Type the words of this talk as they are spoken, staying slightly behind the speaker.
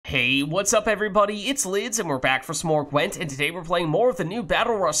Hey, what's up everybody? It's Lids and we're back for some more Gwent, and today we're playing more of the new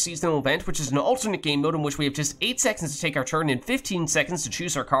Battle Rush seasonal event, which is an alternate game mode in which we have just 8 seconds to take our turn and 15 seconds to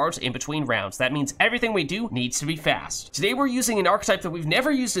choose our cards in between rounds. That means everything we do needs to be fast. Today we're using an archetype that we've never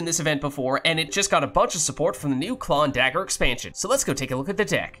used in this event before, and it just got a bunch of support from the new Claw and Dagger expansion. So let's go take a look at the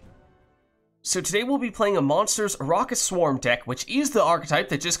deck. So today we'll be playing a Monsters Arachas Swarm deck, which is the archetype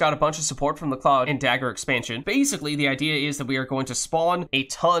that just got a bunch of support from the Cloud and Dagger expansion. Basically, the idea is that we are going to spawn a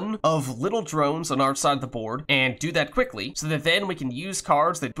ton of little drones on our side of the board and do that quickly, so that then we can use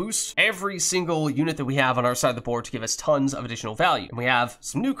cards that boost every single unit that we have on our side of the board to give us tons of additional value. And we have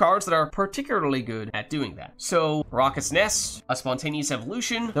some new cards that are particularly good at doing that. So Arachas Nest, a Spontaneous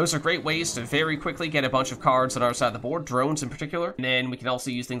Evolution, those are great ways to very quickly get a bunch of cards on our side of the board, drones in particular. And then we can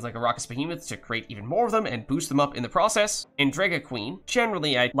also use things like Arachas Behemoth to create even more of them and boost them up in the process. Endrega Queen.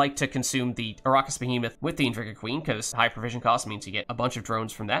 Generally, I like to consume the Arachas Behemoth with the Endrega Queen because high provision cost means you get a bunch of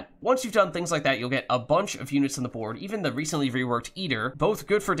drones from that. Once you've done things like that, you'll get a bunch of units on the board. Even the recently reworked Eater, both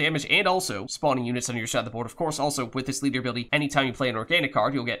good for damage and also spawning units on your side of the board. Of course, also with this leader ability, anytime you play an organic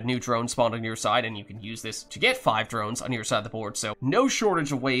card, you'll get a new drone spawned on your side, and you can use this to get 5 drones on your side of the board. So no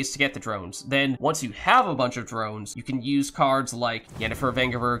shortage of ways to get the drones. Then once you have a bunch of drones, you can use cards like Yennefer of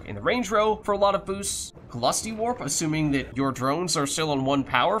Vengerberg in the range row for a lot of boosts. Glustyworp, assuming that your drones are still on 1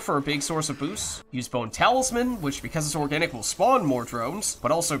 power for a big source of boosts. Use Bone Talisman, which because it's organic will spawn more drones,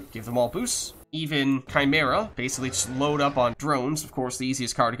 but also give them all boosts. Even Chimera, basically just load up on drones, of course the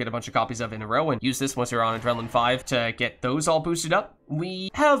easiest card to get a bunch of copies of in a row, and use this once you're on Adrenaline 5 to get those all boosted up.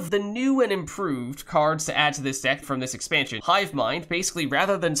 We have the new and improved cards to add to this deck from this expansion. Hive Mind, basically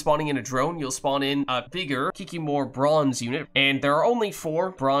rather than spawning in a drone, you'll spawn in a bigger Kikimore bronze unit, and there are only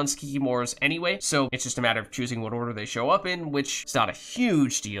 4 bronze Kikimores anyway, so it's just a matter of choosing what order they show up in, which is not a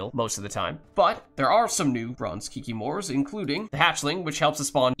huge deal most of the time. But there are some new bronze Kikimores, including the Hatchling, which helps us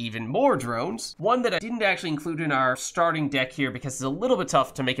spawn even more drones. One that I didn't actually include in our starting deck here because it's a little bit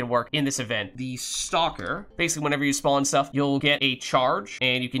tough to make it work in this event. The Stalker. Basically, whenever you spawn stuff, you'll get a charge,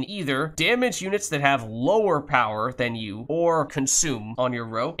 and you can either damage units that have lower power than you, or consume on your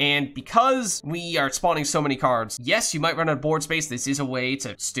row. And because we are spawning so many cards, yes, you might run out of board space. This is a way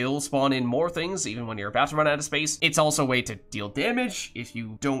to still spawn in more things, even when you're about to run out of space. It's also a way to deal damage if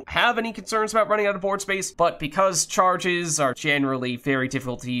you don't have any concerns about running out of board space. But because charges are generally very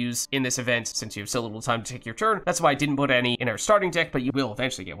difficult to use in this event, since you have so little time to take your turn, that's why I didn't put any in our starting deck, but you will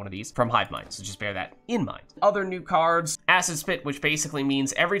eventually get one of these from Hive Mind, so just bear that in mind. Other new cards, Acid Spit, which basically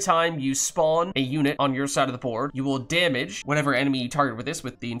means every time you spawn a unit on your side of the board, you will damage whatever enemy you target with this,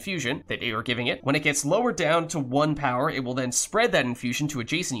 with the infusion that you are giving it. When it gets lowered down to 1 power, it will then spread that infusion to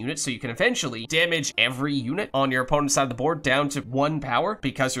adjacent units, so you can eventually damage every unit on your opponent's side of the board down to 1 power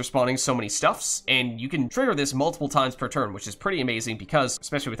because you're spawning so many stuffs, and you can trigger this multiple times per turn, which is pretty amazing because,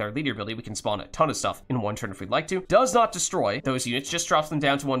 especially with our leader ability, we can spawn a ton of stuff in 1 turn if we'd like to. Does not destroy those units, just drops them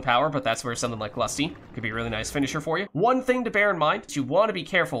down to 1 power, but that's where something like Glusty could be a really nice finisher for you. One thing to bear in mind, you want to be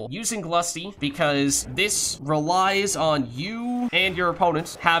careful using Glusty because this relies on you and your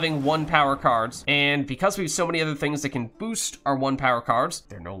opponent having 1 power cards, and because we have so many other things that can boost our 1 power cards,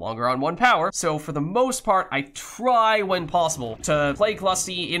 they're no longer on 1 power. So for the most part, I try when possible to play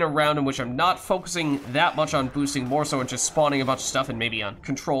Glusty in a round in which I'm not focusing that much on boosting, more so on just spawning a bunch of stuff and maybe on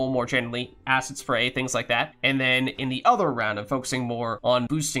control more generally, acid spray, things like that. And then in the other round, I'm focusing more on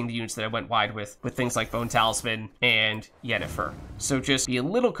boosting the units that I went wide with things like Bone Talisman and Yennefer. So just be a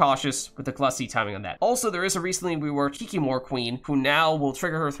little cautious with the Glusty timing on that. Also, there is a recently reworked Kikimore Queen, who now will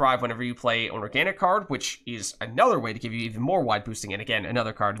trigger her Thrive whenever you play an organic card, which is another way to give you even more wide boosting, and again,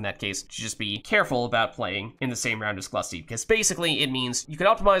 another card in that case to just be careful about playing in the same round as Glusty, because basically it means you can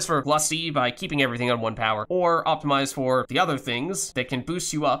optimize for Glusty by keeping everything on 1 power, or optimize for the other things that can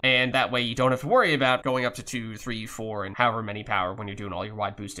boost you up, and that way you don't have to worry about going up to 2, 3, 4, and however many power when you're doing all your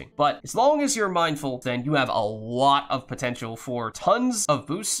wide boosting. But as long as you're mindful, then you have a lot of potential for tons of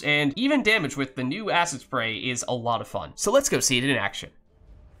boosts, and even damage with the new acid spray is a lot of fun. So let's go see it in action.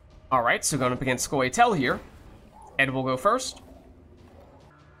 Alright, so going up against Scoia'tael here. Ed will go first.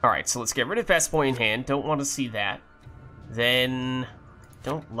 Alright, so let's get rid of Best Boy in hand. Don't want to see that. Then,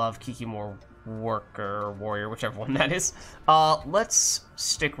 don't love Kikimore Worker or Warrior, whichever one that is. Let's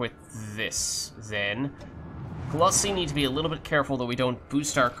stick with this then. Glusty need to be a little bit careful that we don't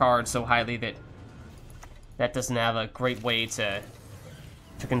boost our card so highly that that doesn't have a great way to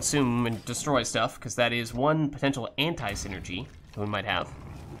consume and destroy stuff, because that is one potential anti-synergy that we might have.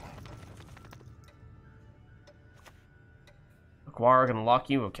 Guar gonna lock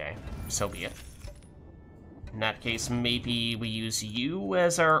you? Okay, so be it. In that case, maybe we use you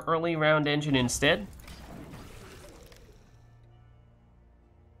as our early round engine instead.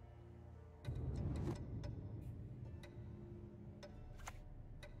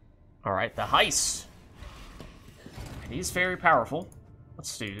 Alright, the heist. It is very powerful.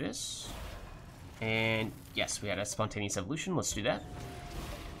 Let's do this. And yes, we had a spontaneous evolution. Let's do that.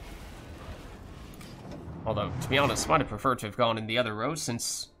 Although, to be honest, might have preferred to have gone in the other row,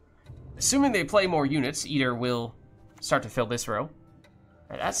 since assuming they play more units, either will start to fill this row.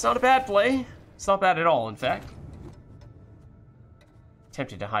 That's not a bad play. It's not bad at all, in fact.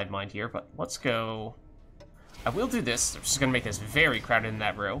 Tempted to Hive Mind here, but let's go. I will do this. I'm just going to make this very crowded in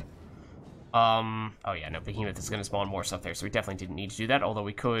that row. Oh yeah, no, Behemoth is going to spawn more stuff there, so we definitely didn't need to do that, although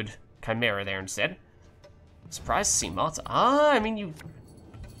we could Chimera there instead. Surprised to see Mata. I mean, you...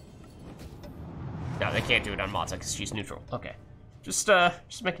 No, they can't do it on Mata because she's neutral. Okay. Just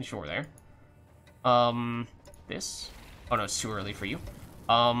making sure there. This? Oh no, it's too early for you.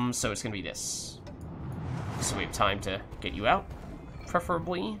 So it's going to be this. So we have time to get you out,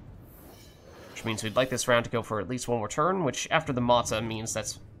 preferably. Which means we'd like this round to go for at least one more turn, which after the Mata means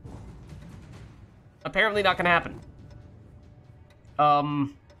that's apparently not going to happen.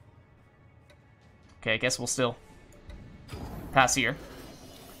 Okay, I guess we'll still pass here.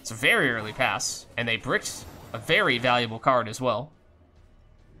 It's a very early pass, and they bricked a very valuable card as well.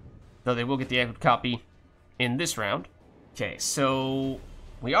 Though they will get the echoed copy in this round. Okay, so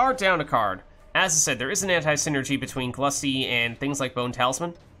we are down a card. As I said, there is an anti-synergy between Glusty and things like Bone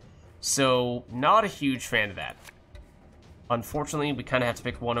Talisman. So, not a huge fan of that. Unfortunately, we kind of have to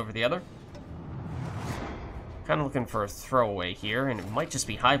pick one over the other. Kind of looking for a throwaway here, and it might just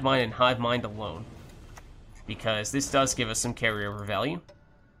be Hive Mind and Hive Mind alone. Because this does give us some carryover value.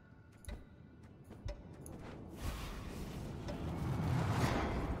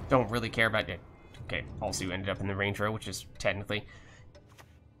 Don't really care about it. Okay, also you ended up in the range row, which is technically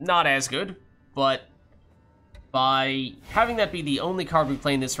not as good, but by having that be the only card we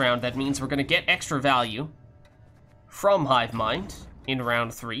play in this round, that means we're going to get extra value from Hive Mind in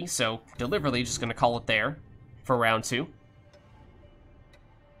round 3, so deliberately just going to call it there for round 2.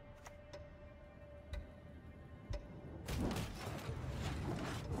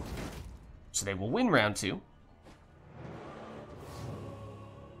 So they will win round 2.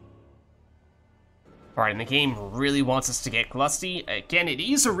 Alright, and the game really wants us to get Glusty. Again, it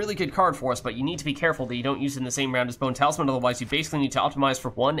is a really good card for us, but you need to be careful that you don't use it in the same round as Bone Talisman, otherwise you basically need to optimize for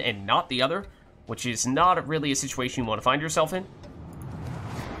one and not the other, which is not really a situation you want to find yourself in.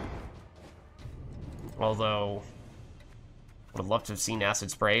 Although, would have loved to have seen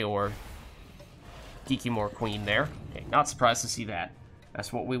Acid Spray or Kikimore Queen there. Okay, not surprised to see that.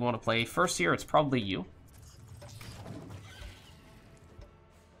 That's what we want to play first here. It's probably you.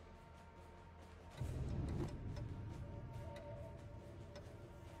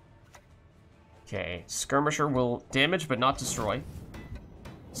 Okay, Skirmisher will damage but not destroy.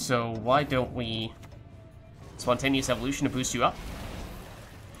 So why don't we Spontaneous Evolution to boost you up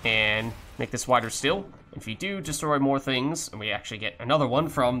and make this wider still. If you do destroy more things, and we actually get another one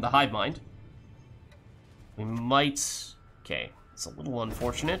from the Hive Mind, we might... Okay, it's a little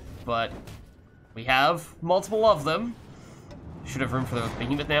unfortunate, but we have multiple of them. Should have room for the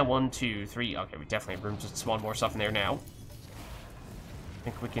Behemoth now. 1, 2, 3. Okay, we definitely have room to spawn more stuff in there now. I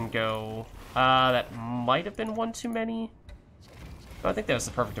think we can go... that might have been one too many. But I think that was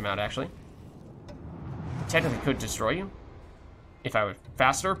the perfect amount, actually. Technically could destroy you if I were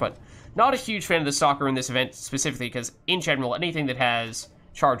faster, but not a huge fan of the Stalker in this event specifically, because in general, anything that has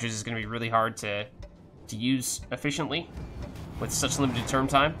charges is going to be really hard to use efficiently with such limited turn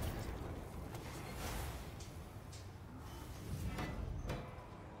time.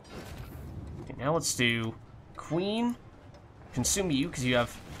 Okay, now let's do Queen. Consume you, because you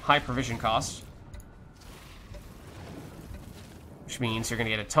have high provision costs. Which means you're going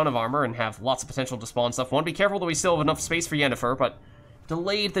to get a ton of armor and have lots of potential to spawn stuff. Want to be careful that we still have enough space for Yennefer, but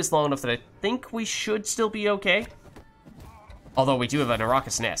delayed this long enough that I think we should still be okay. Although we do have an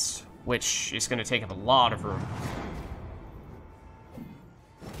Arachas Nest, which is going to take up a lot of room.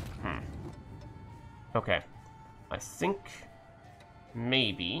 Okay. I think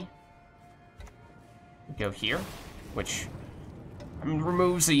maybe go here, which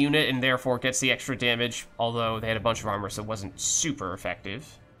removes a unit and therefore gets the extra damage, although they had a bunch of armor, so it wasn't super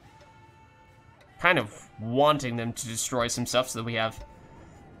effective. Kind of wanting them to destroy some stuff so that we have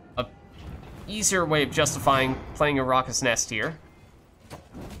a easier way of justifying playing Arachas Nest here.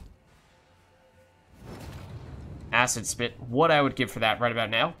 Acid Spit, what I would give for that right about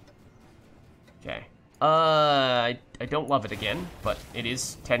now. Okay. I don't love it again, but it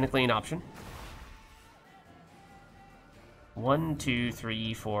is technically an option. 1, 2,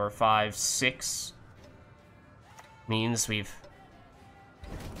 3, 4, 5, 6 means we've...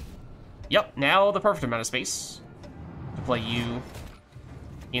 Yep, now the perfect amount of space to play you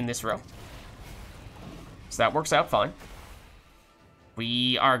in this row. So that works out fine.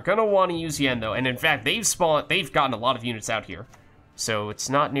 We are gonna want to use Yen, though, and in fact, they've gotten a lot of units out here. So it's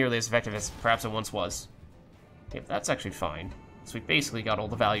not nearly as effective as perhaps it once was. Okay, that's actually fine. So we basically got all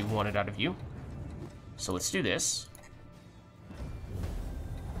the value we wanted out of you. So let's do this.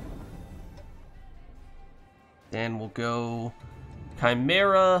 Then we'll go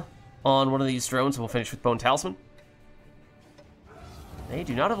Chimera on one of these drones, and we'll finish with Bone Talisman. They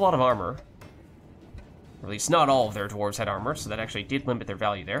do not have a lot of armor. Or at least not all of their dwarves had armor, so that actually did limit their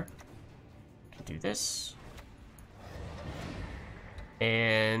value there. Can do this.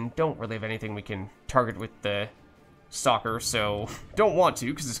 And don't really have anything we can target with the Stalker, so don't want to,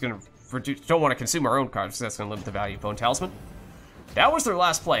 because it's going to reduce. Don't want to consume our own cards, because that's going to limit the value of Bone Talisman. That was their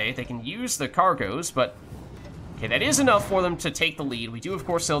last play. They can use the cargoes, but okay, that is enough for them to take the lead. We do, of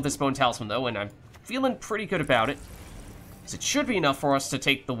course, still have this Bone Talisman, though, and I'm feeling pretty good about it. So it should be enough for us to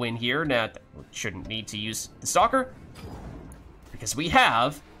take the win here. Now, we shouldn't need to use the Stalker, because we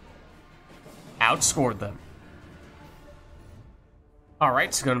have outscored them.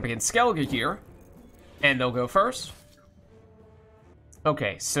 Alright, so going to begin Skellige here, and they'll go first.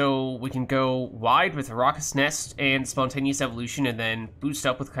 Okay, so we can go wide with Arachas Nest and Spontaneous Evolution, and then boost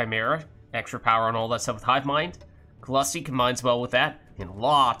up with Chimera. Extra power on all that stuff with Hive Mind. Glusty combines well with that, and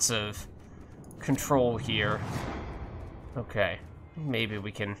lots of control here. Okay, maybe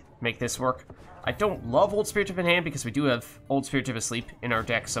we can make this work. I don't love Old Speartip in hand because we do have Old Speartip asleep in our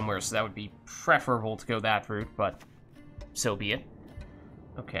deck somewhere, so that would be preferable to go that route, but so be it.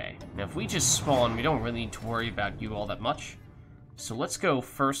 Okay, now if we just spawn, we don't really need to worry about you all that much. So let's go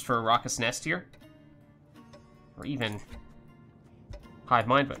first for Arachas Nest here. Or even Hive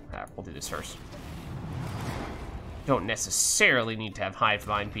Mind, but we'll do this first. Don't necessarily need to have Hive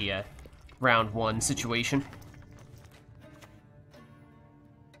Mind be a round one situation.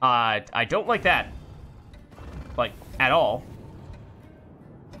 I don't like that. Like, at all.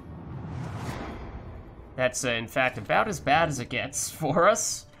 That's, in fact, about as bad as it gets for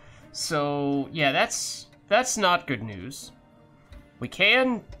us. So, yeah, that's not good news. We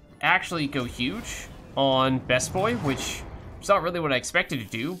can actually go huge on Best Boy, which is not really what I expected to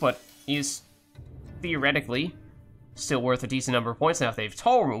do, but is theoretically still worth a decent number of points. Now, if they have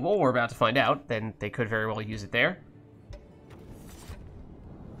tall removal, we're about to find out, then they could very well use it there.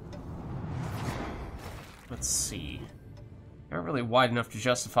 Let's see. Not really wide enough to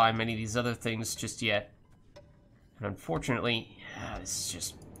justify many of these other things just yet. And unfortunately, yeah, this is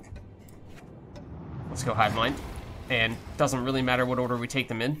just... Let's go Hive Mind. And doesn't really matter what order we take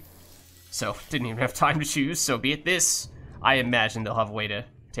them in. So, didn't even have time to choose, so be it this. I imagine they'll have a way to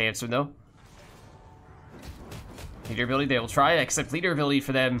answer, though. Leader ability, they will try, except leader ability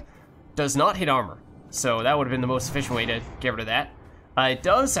for them does not hit armor. So that would have been the most efficient way to get rid of that. It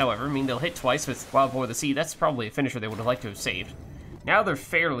does, however, mean they'll hit twice with Wild Boar of the Sea. That's probably a finisher they would have liked to have saved. Now they're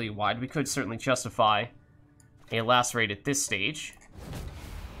fairly wide. We could certainly justify a Lacerate at this stage.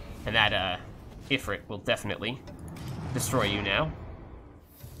 And that, Ifrit will definitely destroy you now.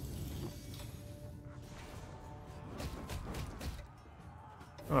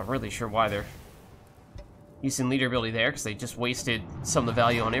 I'm not really sure why they're using leader ability there, because they just wasted some of the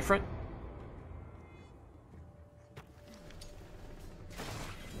value on Ifrit.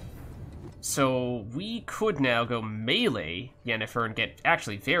 So we could now go melee Yennefer and get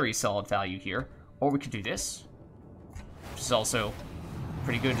actually very solid value here. Or we could do this, which is also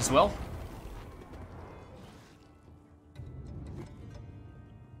pretty good as well.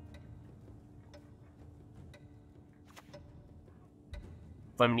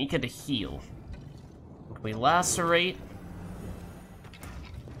 Flamnica to heal. We Lacerate.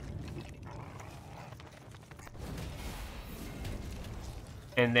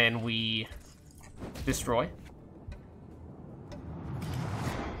 And then we destroy.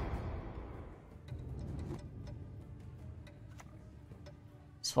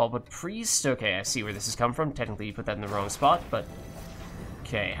 Swallowed Priest. Okay, I see where this has come from. Technically, you put that in the wrong spot, but...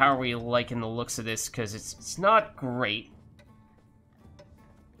 Okay, how are we liking the looks of this? Because it's not great.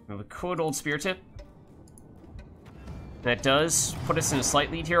 I mean, we could Old Speartip. That does put us in a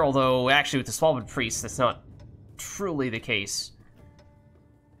slight lead here, although actually with the Swallowed Priest, that's not truly the case.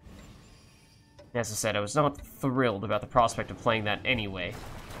 As I said, I was not thrilled about the prospect of playing that anyway.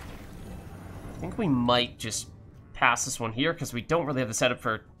 I think we might just pass this one here, because we don't really have the setup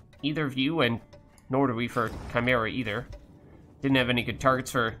for either of you, and nor do we for Chimera either. Didn't have any good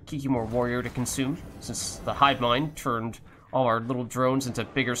targets for Kikimore Warrior to consume, since the Hive Mind turned all our little drones into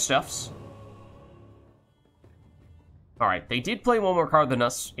bigger stuffs. Alright, they did play one more card than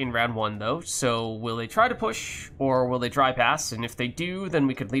us in round 1, though, so will they try to push, or will they dry pass? And if they do, then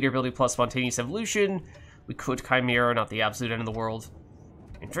we could leader ability plus spontaneous evolution. We could Chimera, not the absolute end of the world.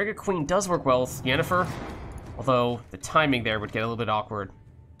 Endrega Queen does work well with Yennefer, although the timing there would get a little bit awkward.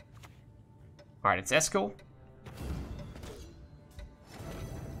 Alright, it's Esco.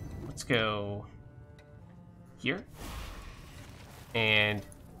 Let's go here. And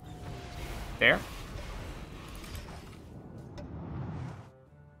there.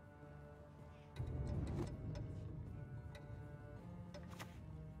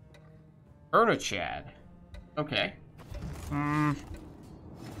 Chad. Okay.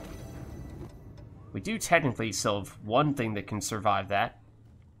 We do technically still have one thing that can survive that.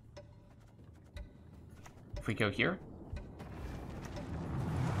 If we go here.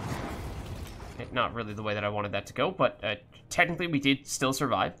 Not really the way that I wanted that to go, but technically we did still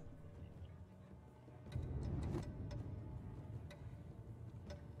survive.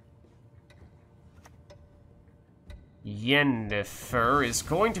 Yennefer is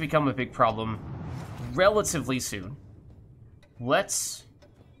going to become a big problem relatively soon. Let's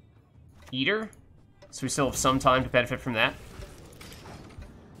eat her, so we still have some time to benefit from that.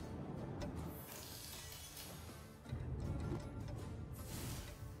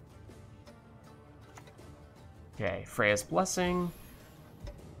 Okay, Freya's Blessing.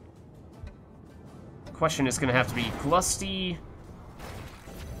 Question is going to have to be Glusty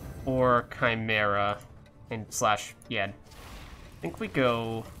or Chimera and slash Yen. I think we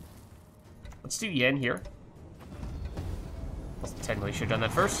go... Let's do Yen here. Well, technically should have done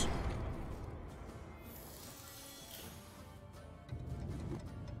that first.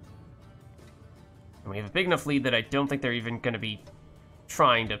 And we have a big enough lead that I don't think they're even going to be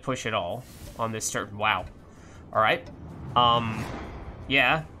trying to push it all on this turn. Wow. Alright.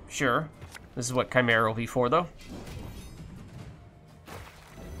 Yeah, sure. This is what Chimera will be for, though.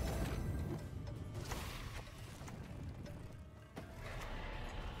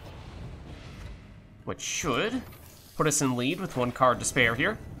 Which should put us in lead with one card to spare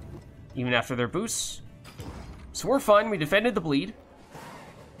here, even after their boosts. So we're fine, we defended the bleed.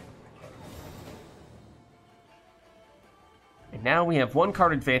 And now we have one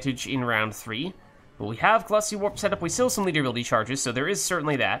card advantage in round 3. But we have Glustyworp set up, we still have some leader ability charges, so there is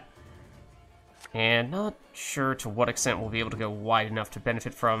certainly that. And not sure to what extent we'll be able to go wide enough to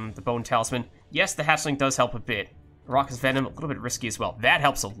benefit from the Bone Talisman. Yes, the Hatchling does help a bit. Arachas Venom, a little bit risky as well. That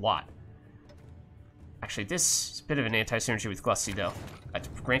helps a lot. Actually, this is a bit of an anti-synergy with Glusty, though.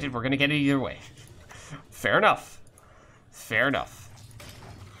 Granted, we're going to get it either way. Fair enough. Fair enough.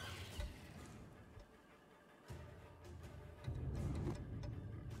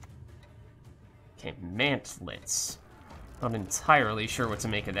 Okay, Mantlets. Not entirely sure what to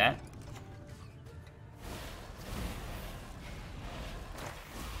make of that.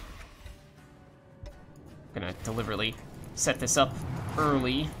 Gonna deliberately set this up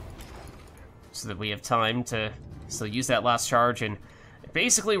early so that we have time to still use that last charge, and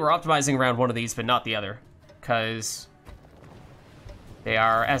basically we're optimizing around one of these but not the other, because they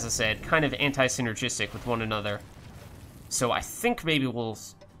are, as I said, kind of anti-synergistic with one another. So I think maybe we'll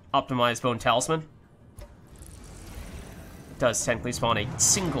optimize Bone Talisman. It does technically spawn a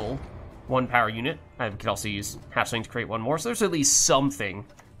single 1-power unit. I could also use Hatchling to create one more, so there's at least something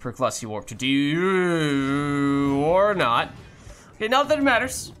for Glustyworp to do, or not. Okay, not that it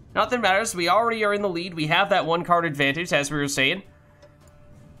matters. Not that it matters. We already are in the lead. We have that 1-card advantage, as we were saying.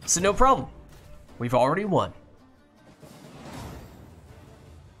 So no problem. We've already won.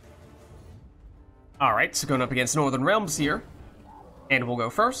 Alright, so going up against Northern Realms here. And we'll go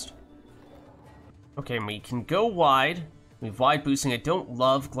first. Okay, and we can go wide. We have wide boosting. I don't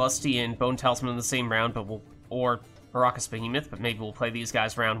love Glusty and Bone Talisman in the same round, but we'll... Or Arachas Behemoth, but maybe we'll play these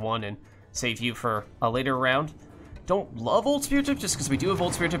guys round 1 and save you for a later round. Don't love Old Speartip, just because we do have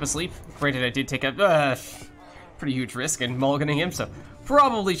Old Speartip asleep. Granted, I did take a pretty huge risk in mulliganing him, so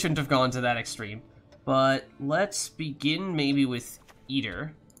probably shouldn't have gone to that extreme. But let's begin maybe with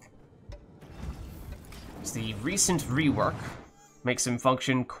Eater. It's the recent rework makes him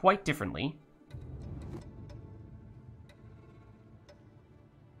function quite differently.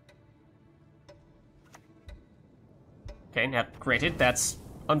 Okay, now, granted, that's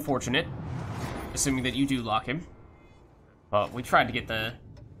unfortunate, assuming that you do lock him. But we tried to get the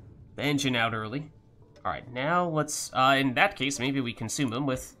engine out early. Alright, now let's, in that case, maybe we consume him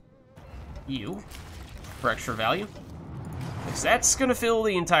with you for extra value. Because that's gonna fill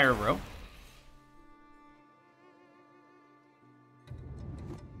the entire row.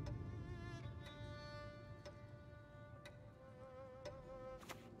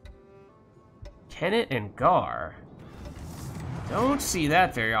 Kennet and Gar. Don't see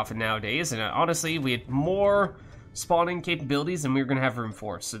that very often nowadays, and honestly, we had more spawning capabilities than we were going to have room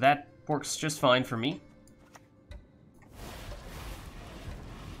for, so that works just fine for me.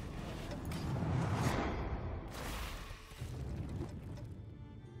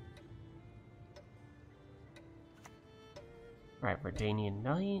 Right, Redanian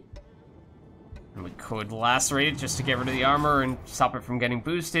Knight. And we could Lacerate it just to get rid of the armor and stop it from getting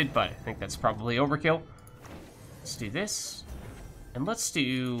boosted, but I think that's probably overkill. Let's do this. And let's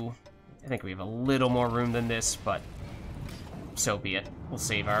do... I think we have a little more room than this, but so be it. We'll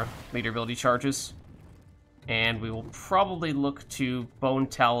save our leader ability charges. And we will probably look to Bone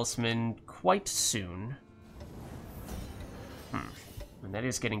Talisman quite soon. And that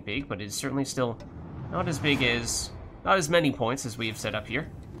is getting big, but it is certainly still not as big as... not as many points as we have set up here.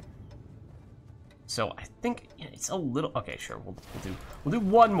 So I think it's a little... okay, sure, we'll do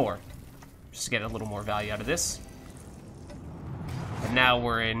one more. Just to get a little more value out of this. And now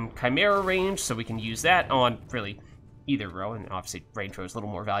we're in Chimera range, so we can use that on really either row. And obviously, range row is a little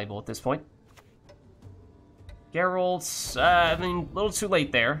more valuable at this point. Geralt's, I mean, a little too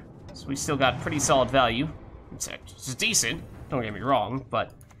late there. So we still got pretty solid value. It's decent, don't get me wrong,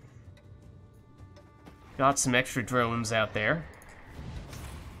 but... got some extra drones out there.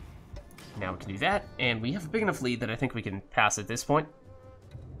 Now we can do that, and we have a big enough lead that I think we can pass at this point.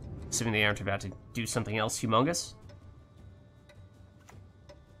 Assuming they aren't about to do something else humongous.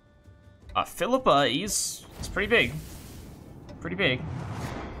 Philippa is pretty big. Pretty big.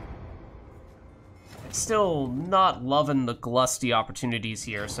 Still not loving the Glusty opportunities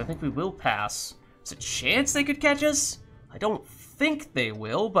here, so I think we will pass. There's a chance they could catch us? I don't think they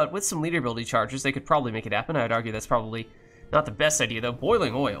will, but with some leader ability charges, they could probably make it happen. I'd argue that's probably not the best idea, though.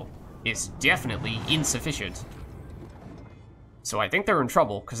 Boiling oil is definitely insufficient. So I think they're in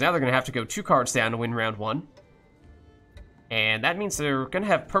trouble, because now they're going to have to go 2 cards down to win round 1. And that means they're going to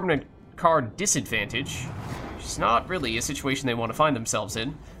have permanent card disadvantage, which is not really a situation they want to find themselves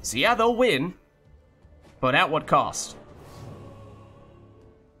in. So yeah, they'll win, but at what cost?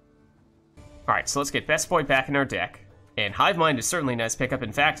 Alright, so let's get Best Boy back in our deck. And Hive Mind is certainly a nice pickup.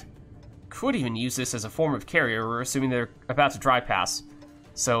 In fact, could even use this as a form of carrier. We're assuming they're about to dry pass.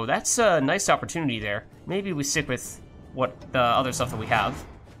 So that's a nice opportunity there. Maybe we stick with what the other stuff that we have.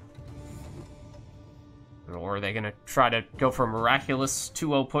 Or are they going to try to go for a miraculous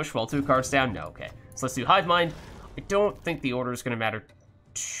 2-0 push while 2 cards down? No, okay. So let's do Hive Mind. I don't think the order is going to matter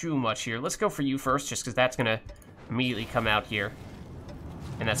too much here. Let's go for you first, just because that's going to immediately come out here.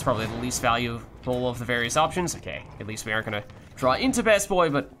 And that's probably the least valuable of the various options. Okay, at least we aren't going to draw into Best Boy,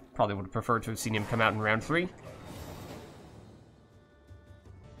 but probably would have preferred to have seen him come out in round 3.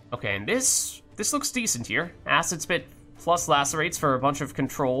 Okay, and this looks decent here. Acid Spit plus Lacerates for a bunch of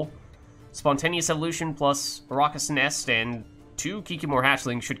control. Spontaneous Evolution plus Arachas Nest and 2 Kikimore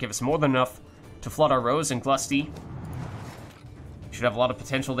Hatchling should give us more than enough to flood our rows, and Glusty should have a lot of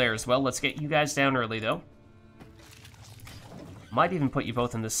potential there as well. Let's get you guys down early, though. Might even put you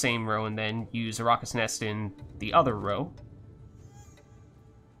both in the same row and then use Arachas Nest in the other row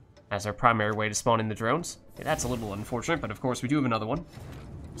as our primary way to spawn in the drones. Okay, that's a little unfortunate, but of course we do have another one.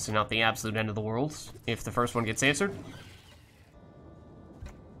 So not the absolute end of the world if the first one gets answered.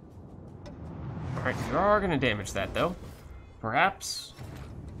 Alright, we are going to damage that, though. Perhaps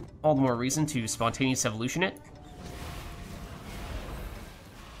all the more reason to Spontaneous Evolution it.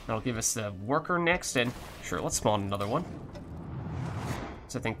 That'll give us the Worker next, and sure, let's spawn another one.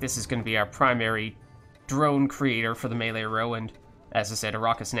 So I think this is going to be our primary drone creator for the melee row, and as I said,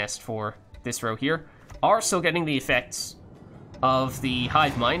 Arachas Nest for this row here. Are still getting the effects of the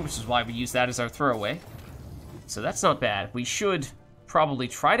Hive Mind, which is why we use that as our throwaway. So that's not bad. We should probably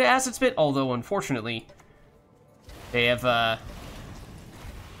try to Acid Spit, although unfortunately they have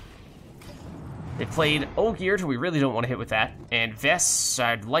they played Ogier, who we really don't want to hit with that, and Vests.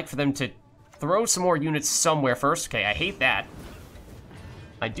 I'd like for them to throw some more units somewhere first. Okay, I hate that.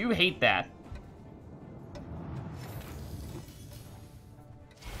 I do hate that.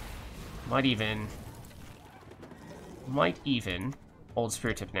 Might even old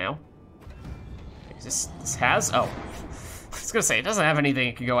Speartip now. This has... oh. I was gonna say, it doesn't have anything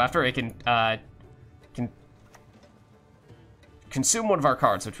it can go after. It can consume one of our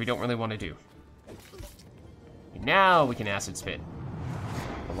cards, which we don't really want to do. And now we can Acid Spit.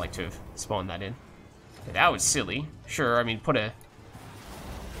 I'd like to have spawned that in. Okay, that was silly. Sure, I mean, put a...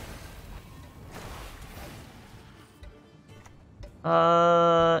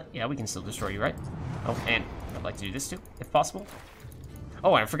 yeah, we can still destroy you, right? Oh, and I'd like to do this too, if possible.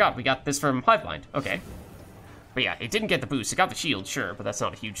 Oh, I forgot, we got this from Hive Mind. Okay. But yeah, it didn't get the boost. It got the shield, sure, but that's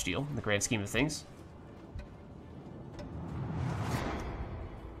not a huge deal in the grand scheme of things.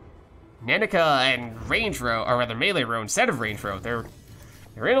 Neneka and range row, or rather melee row instead of range row. They're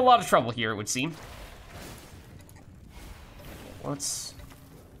in a lot of trouble here, it would seem. Let's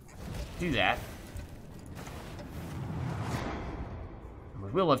do that. We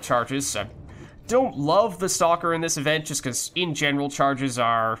will have charges. I don't love the Stalker in this event, just because in general charges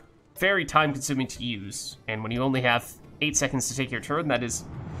are very time-consuming to use, and when you only have 8 seconds to take your turn, that is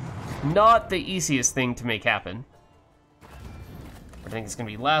not the easiest thing to make happen. I think it's going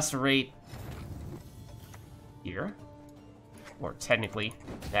to be Lacerate here, or technically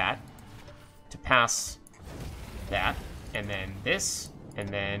that, to pass that, and then this, and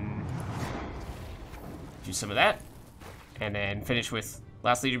then do some of that, and then finish with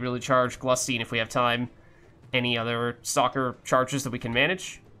last leader ability charge, Glusty, and if we have time, any other Stalker charges that we can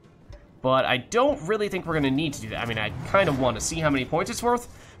manage. But I don't really think we're going to need to do that. I mean, I kind of want to see how many points it's worth,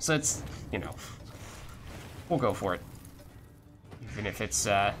 so it's, you know, we'll go for it. Even if it's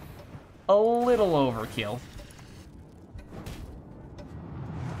a little overkill.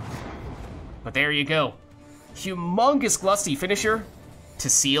 But there you go. Humongous Glusty finisher to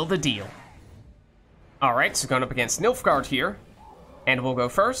seal the deal. Alright, so going up against Nilfgaard here. And we'll go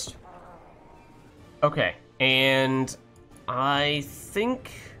first. Okay, and I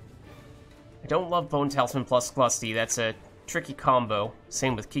think... I don't love Bone Talisman plus Glusty. That's a tricky combo.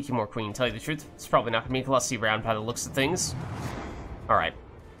 Same with Kikimore Queen. Tell you the truth, it's probably not going to be a Glusty round by the looks of things. Alright.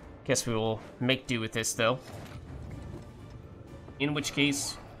 Guess we will make do with this, though. In which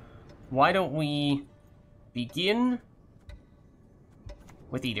case, why don't we begin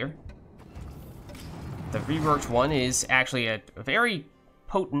with Eater. The reworked one is actually a very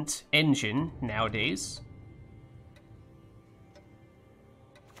potent engine nowadays.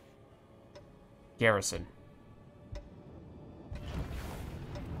 Garrison.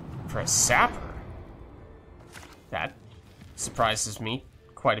 For a sapper? That surprises me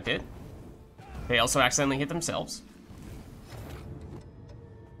quite a bit. They also accidentally hit themselves.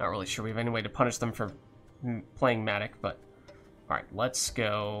 Not really sure we have any way to punish them for playing Madoc, but... Alright, let's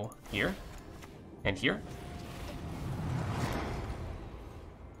go here. And here.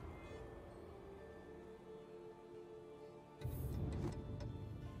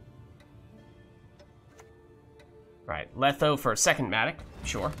 Right, Letho for a second Madoc,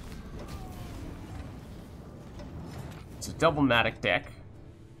 sure. It's a double Madoc deck.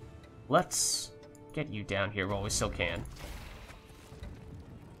 Let's get you down here while we still can.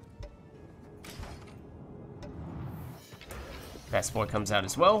 Best Boy comes out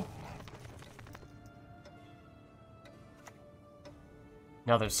as well.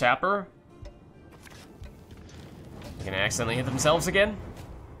 Another Sapper. They're gonna accidentally hit themselves again?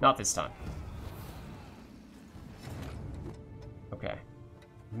 Not this time. Okay.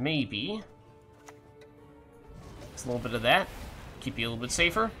 Maybe. It's a little bit of that. Keep you a little bit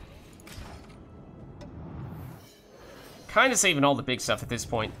safer. Kind of saving all the big stuff at this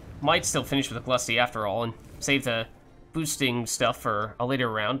point. Might still finish with a Glusty after all and save the boosting stuff for a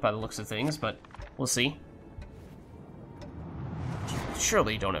later round by the looks of things, but we'll see.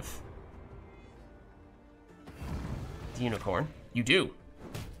 Surely you don't have the unicorn. You do.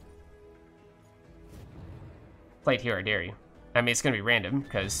 Play it here, I dare you. I mean, it's going to be random,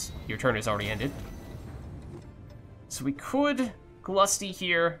 because your turn is already ended. So we could Glusty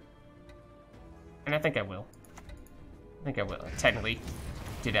here, and I think I will. I think I will. I technically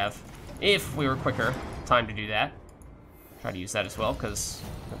did have, if we were quicker, time to do that. Try to use that as well, because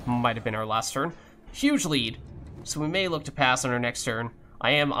it might have been our last turn. Huge lead, so we may look to pass on our next turn.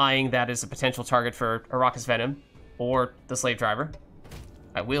 I am eyeing that as a potential target for Arachas Venom, or the Slave Driver.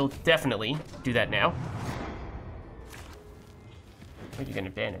 I will definitely do that now. Where are you gonna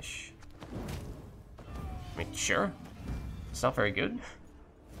vanish? I mean, sure. It's not very good.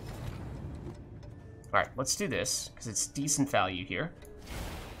 Alright, let's do this, because it's decent value here.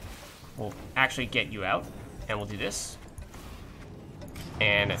 We'll actually get you out, and we'll do this.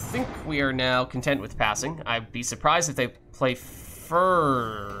 And I think we are now content with passing. I'd be surprised if they play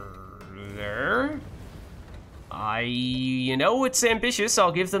further. You know, it's ambitious,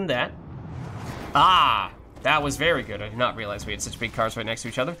 I'll give them that. Ah! That was very good. I did not realize we had such big cards right next to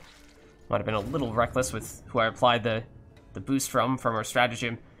each other. Might have been a little reckless with who I applied the boost from our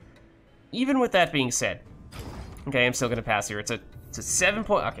stratagem. Even with that being said, okay, I'm still gonna pass here. It's a 7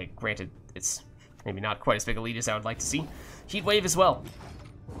 point. Okay, granted, it's maybe not quite as big a lead as I would like to see. Heat Wave as well.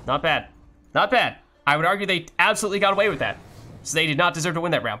 Not bad. Not bad. I would argue they absolutely got away with that. So they did not deserve to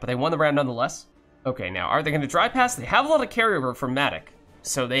win that round, but they won the round nonetheless. Okay, now are they gonna dry pass? They have a lot of carryover from Madoc,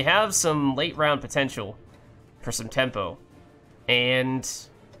 so they have some late round potential for some tempo. And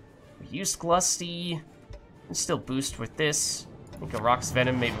we used Glusty, and still boost with this. think Arachas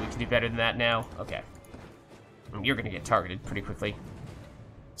Venom, maybe we can do better than that now. Okay. You're gonna get targeted pretty quickly.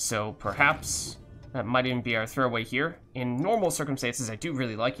 So perhaps that might even be our throwaway here. In normal circumstances, I do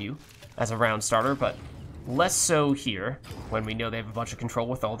really like you as a round starter, but less so here, when we know they have a bunch of control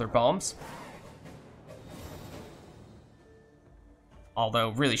with all their bombs. Although,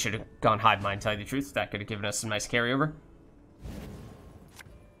 really should have gone Hive Mind, tell you the truth. That could have given us some nice carryover.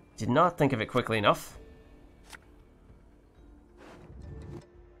 Did not think of it quickly enough.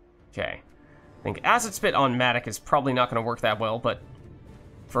 Okay. I think Acid Spit on Madoc is probably not going to work that well, but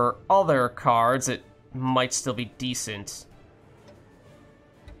for other cards, it might still be decent.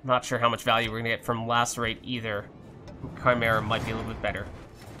 Not sure how much value we're going to get from Lacerate either. Chimera might be a little bit better.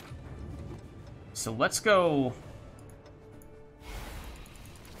 So let's go...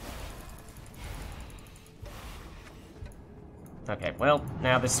 Okay, well,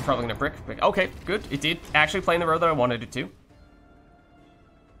 now this is probably going to brick. Okay, good. It did actually play in the road that I wanted it to.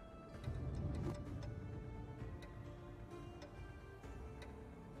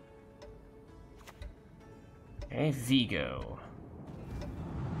 Okay, Vigo.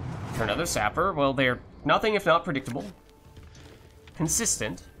 For another Sapper, well, they're nothing if not predictable.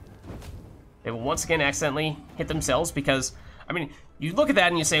 Consistent. They will once again accidentally hit themselves because, I mean, you look at that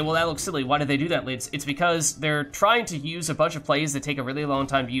and you say, well, that looks silly. Why did they do that, Lids? It's because they're trying to use a bunch of plays that take a really long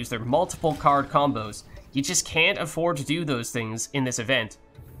time to use. They're multiple card combos. You just can't afford to do those things in this event.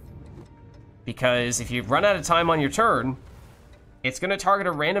 Because if you run out of time on your turn, it's going to target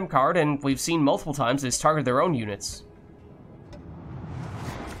a random card, and we've seen multiple times it's targeted their own units.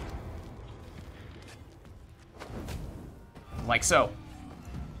 Like so.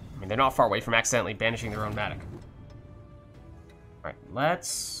 I mean, they're not far away from accidentally banishing their own Madoc. Alright,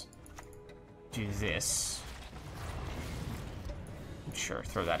 let's do this. Sure,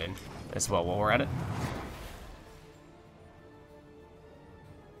 throw that in as well while we're at it.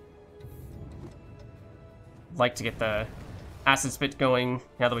 Like to get the Acid Spit going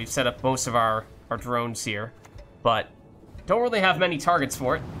now that we've set up most of our drones here, but don't really have many targets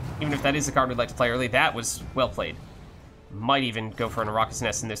for it, even if that is a card we'd like to play early. That was well played. Might even go for an Arachas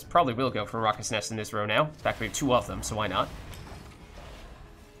Nest in this, probably will go for an Arachas Nest in this row now. In fact, we have two of them, so why not?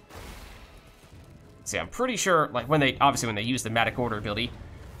 See, I'm pretty sure, like, when they use the Madoc Order ability,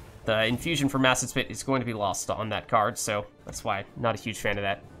 the infusion for Acid Spit is going to be lost on that card, so that's why I'm not a huge fan of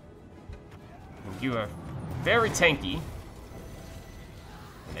that. And you are very tanky.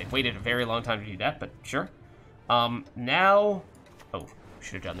 They waited a very long time to do that, but sure. Now... Oh,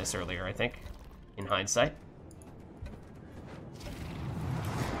 should have done this earlier, I think, in hindsight.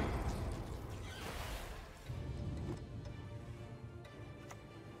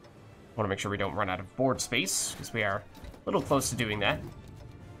 Want to make sure we don't run out of board space, because we are a little close to doing that.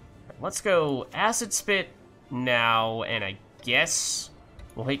 Right, let's go Acid Spit now, and I guess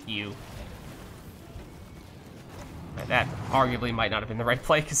we'll hit you. Right, that arguably might not have been the right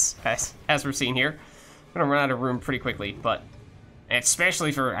play, because as we're seeing here, we're going to run out of room pretty quickly, but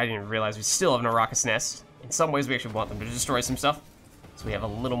especially for, I didn't realize we still have an Arachas Nest. In some ways, we actually want them to destroy some stuff, so we have a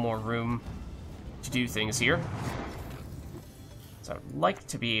little more room to do things here. So I'd like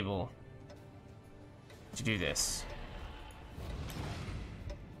to be able to do this.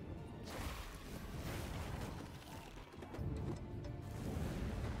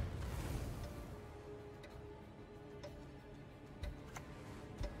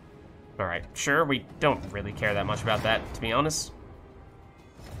 Alright, sure, we don't really care that much about that, to be honest.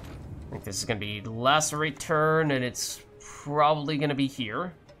 I think this is going to be Lacerate turn, and it's probably going to be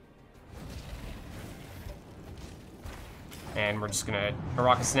here. And we're just gonna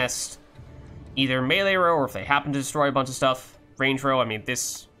Arachas Nest either melee row, or if they happen to destroy a bunch of stuff, range row. I mean,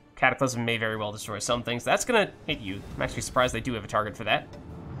 this Cataclysm may very well destroy some things. That's gonna hit you. I'm actually surprised they do have a target for that.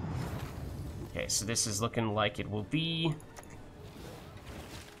 Okay, so this is looking like it will be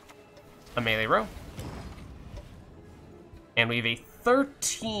a melee row. And we have a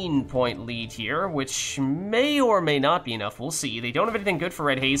 13-point lead here, which may or may not be enough. We'll see. They don't have anything good for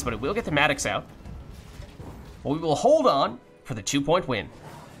Red Haze, but it will get the Madocs out. But we will hold on for the 2-point win.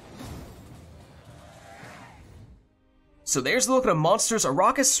 So there's a look at a Monsters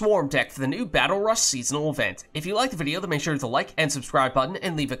Arachas Swarm deck for the new Battle Rush seasonal event. If you liked the video, then make sure to like and subscribe button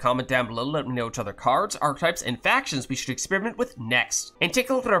and leave a comment down below to let me know which other cards, archetypes, and factions we should experiment with next. And take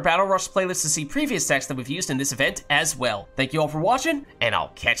a look at our Battle Rush playlist to see previous decks that we've used in this event as well. Thank you all for watching, and I'll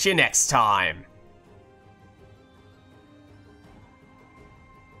catch you next time.